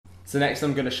So next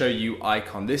I'm going to show you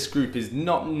iKON. This group is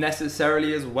not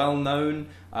necessarily as well known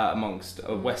amongst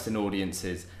Western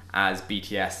audiences as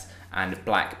BTS and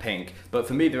Blackpink, but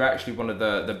for me they're actually one of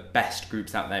the best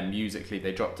groups out there musically.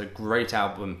 They dropped a great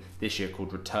album this year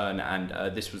called Return,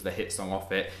 and this was the hit song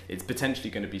off it. It's potentially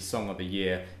going to be Song of the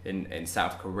Year in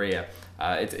South Korea.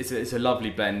 It's a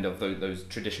lovely blend of those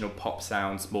traditional pop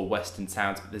sounds, more Western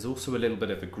sounds, but there's also a little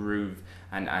bit of a groove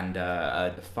and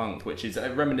funk, which is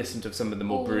reminiscent of some of the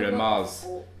more Bruno Mars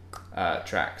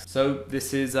tracks. So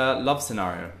this is Love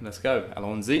Scenario. Let's go.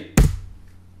 Allons-y.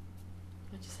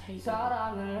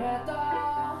 사랑을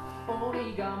했다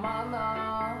우리가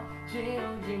만나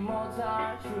지우지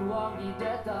못할 추억이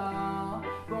됐다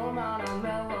볼만한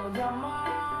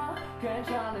멜로드라마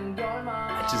괜찮은 걸만.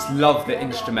 I just love the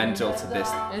instrumental to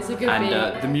this. It's a good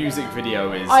and the music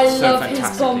video is I so love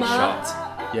fantastically his shot.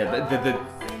 Yeah,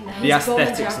 the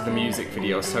aesthetics of the music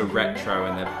video are so retro,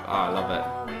 and I love it.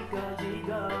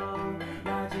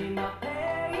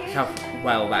 Look how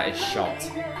well that is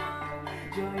shot.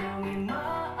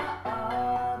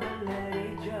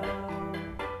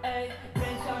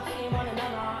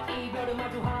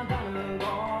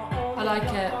 I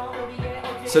like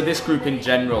it. So this group in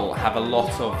general have a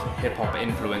lot of hip-hop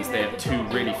influence. They have two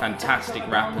really fantastic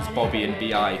rappers, Bobby and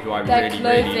B.I, who I really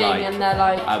like. And they're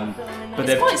like, but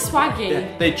it's quite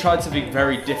swaggy. They tried something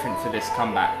very different for this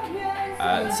comeback.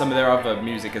 Some of their other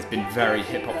music has been very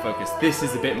hip-hop focused. This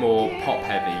is a bit more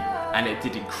pop-heavy, and it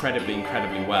did incredibly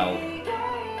well.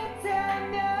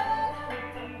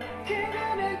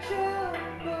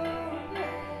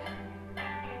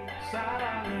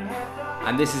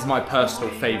 And this is my personal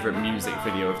favourite music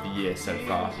video of the year so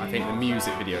far. I think the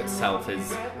music video itself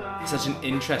is such an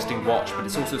interesting watch, but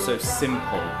it's also so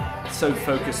simple, so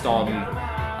focused on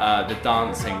the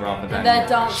dancing rather than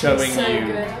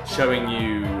showing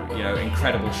you, you know,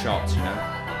 incredible shots, you know.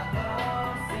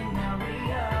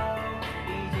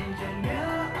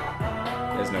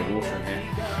 There's no water in here.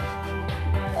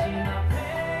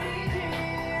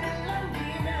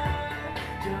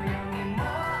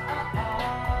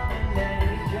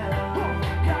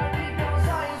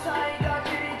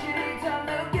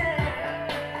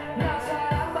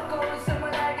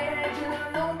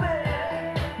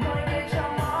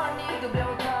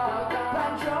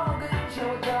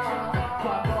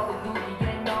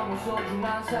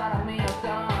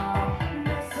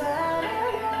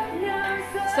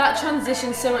 That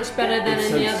transition's so much better than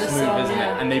in the other song. Isn't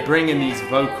it? And they bring in these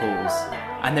vocals,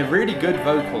 and they're really good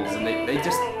vocals, and they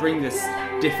just bring this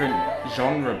different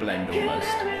genre blend almost.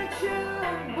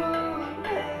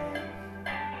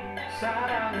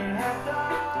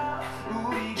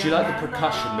 Do you like the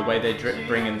percussion, the way they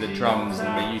bring in the drums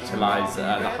and they utilise the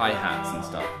hi-hats and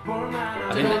stuff?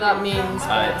 I don't know what that means.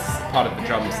 It's part of the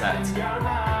drum set.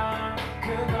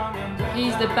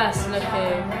 He's the best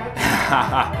looking.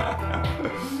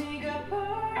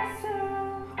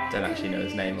 Don't actually know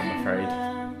his name, I'm afraid.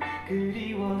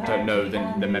 Don't know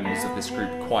the members of this group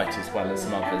quite as well as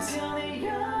some others.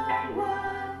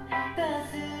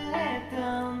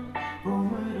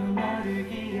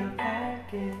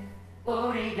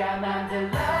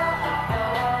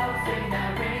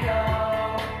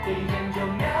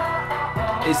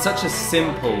 It's such a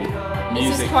simple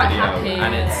music video,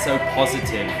 and it's so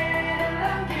positive.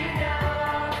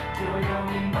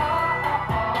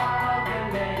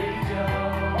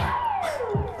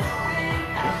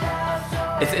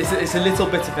 It's a little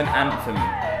bit of an anthem,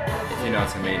 if you know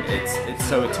what I mean. It's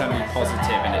so eternally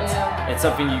positive, and it's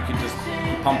something you can just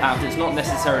pump out. It's not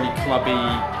necessarily clubby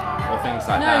or things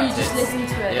like that. No, you just listen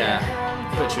to it. Yeah,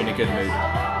 puts you in a good mood.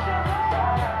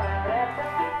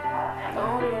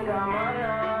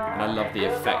 And I love the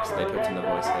effects they put in the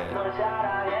voice here.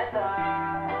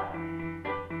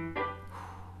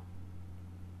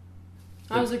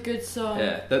 That was a good song.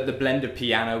 Yeah, the blend of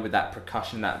piano with that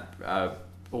percussion, that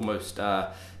almost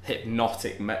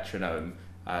hypnotic metronome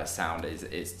sound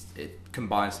it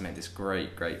combines to make this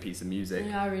great piece of music.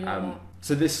 Yeah, I really like that.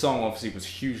 So this song obviously was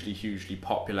hugely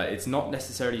popular. It's not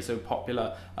necessarily so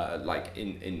popular like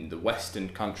in the Western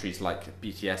countries like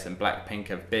BTS and Blackpink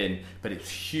have been, but it's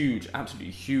huge,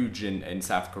 absolutely huge in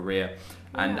South Korea.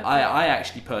 And I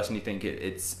actually personally think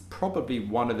it's probably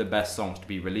one of the best songs to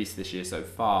be released this year so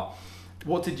far.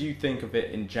 What did you think of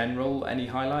it in general? Any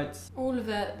highlights? All of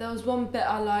it. There was one bit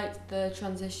I liked, the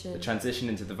transition. The transition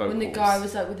into the vocals. When the guy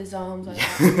was like with his arms like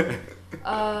that.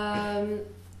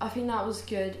 I think that was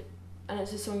good. And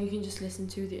it's a song you can just listen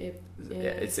to the yeah,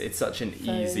 it's such an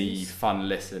easy, fun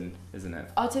listen, isn't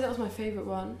it? I'd say that was my favourite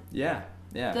one. Yeah.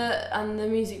 Yeah. And the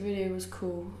music video was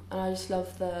cool, and I just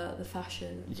love the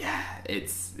fashion.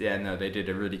 Yeah, no, they did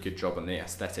a really good job on the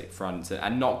aesthetic front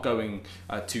and not going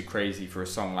too crazy for a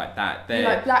song like that.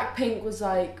 Like Blackpink was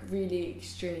like really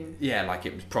extreme. Yeah, like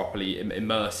it was properly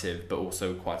immersive, but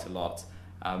also quite a lot.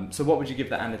 So what would you give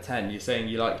that out of 10? You're saying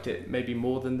you liked it maybe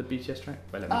more than the BTS track?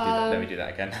 Well, let me do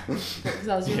that again. Because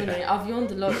I was yawning. I've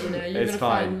yawned a lot, you know. You're It's gonna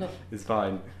fine. find a lot. It's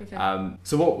fine. Okay.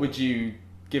 So what would you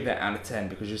give it out of 10?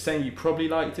 Because you're saying you probably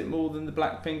liked it more than the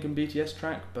Blackpink and BTS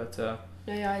track, but No,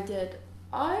 yeah, I did.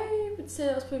 I would say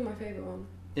that was probably my favourite one.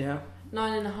 yeah,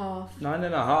 9.5.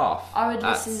 9.5. I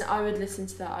would listen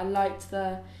to that. I liked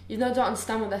even though I don't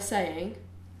understand what they're saying.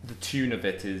 The tune of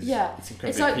it is it's incredibly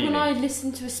It's like appealing. when I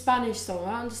listen to a Spanish song,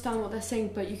 I don't understand what they're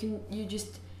saying, but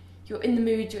you're in the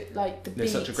mood, you're like the beat.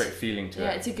 There's such a great feeling to it.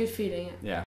 Yeah, it's a good feeling. Yeah.